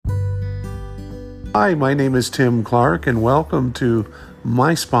Hi, my name is Tim Clark, and welcome to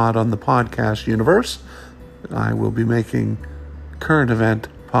my spot on the podcast universe. I will be making current event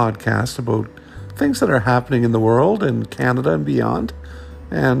podcasts about things that are happening in the world and Canada and beyond,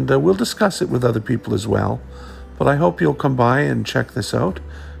 and we'll discuss it with other people as well. But I hope you'll come by and check this out.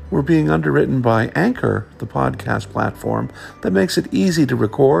 We're being underwritten by Anchor, the podcast platform that makes it easy to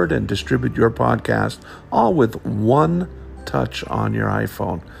record and distribute your podcast, all with one touch on your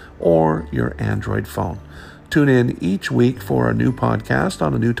iPhone or your Android phone. Tune in each week for a new podcast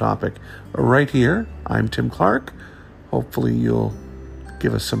on a new topic. Right here, I'm Tim Clark. Hopefully you'll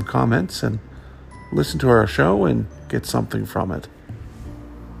give us some comments and listen to our show and get something from it.